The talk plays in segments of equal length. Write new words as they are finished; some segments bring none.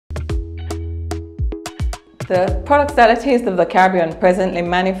The products that a Taste of the Caribbean presently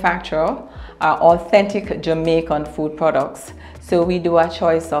manufacture are authentic Jamaican food products. So we do a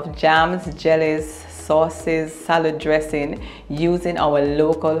choice of jams, jellies, sauces, salad dressing using our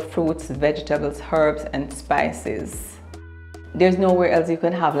local fruits, vegetables, herbs and spices. There's nowhere else you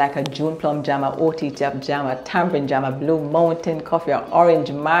can have like a June plum jam, a OT jam, a tamarind jam, a blue mountain coffee, or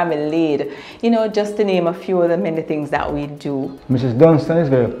orange marmalade, you know, just to name a few of the many things that we do. Mrs. Dunstan is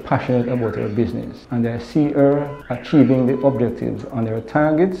very passionate about her business, and I see her achieving the objectives on her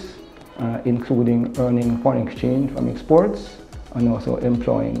targets, including earning foreign exchange from exports and also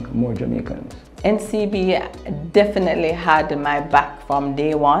employing more Jamaicans. NCB definitely had my back from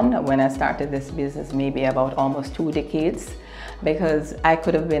day one when I started this business, maybe about almost 2 decades, because I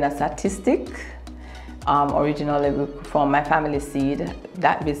could have been a statistic. Originally from my family seed,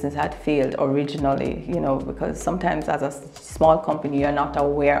 that business had failed originally, you know, because sometimes as a small company, you're not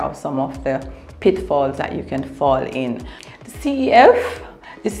aware of some of the pitfalls that you can fall in. The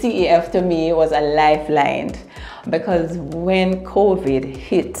CEF to me was a lifeline, because when COVID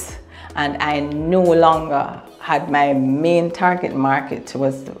hit, and I no longer had my main target market,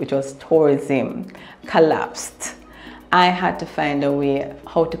 which was tourism, collapsed. I had to find a way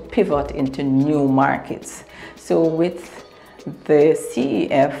how to pivot into new markets. So with the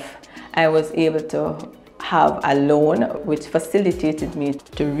CEF, I was able to have a loan which facilitated me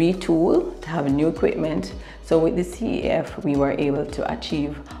to retool, to have new equipment. So with the CEF, we were able to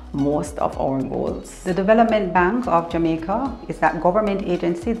achieve most of our goals. The Development Bank of Jamaica is that government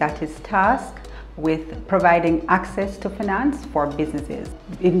agency that is tasked with providing access to finance for businesses.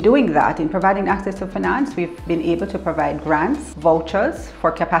 In doing that, in providing access to finance, we've been able to provide grants, vouchers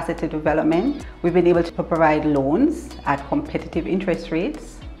for capacity development. We've been able to provide loans at competitive interest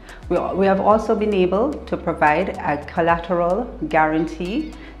rates. We have also been able to provide a collateral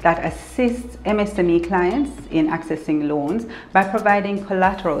guarantee that assists MSME clients in accessing loans by providing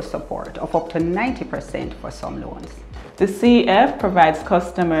collateral support of up to 90% for some loans. The CEF provides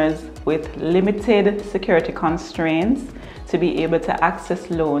customers with limited security constraints to be able to access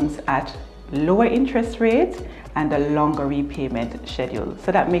loans at lower interest rates and a longer repayment schedule.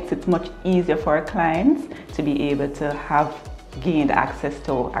 So that makes it much easier for our clients to be able to have gained access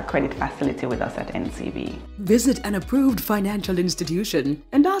to a credit facility with us at NCB. Visit an approved financial institution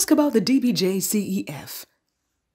and ask about the DBJ CEF.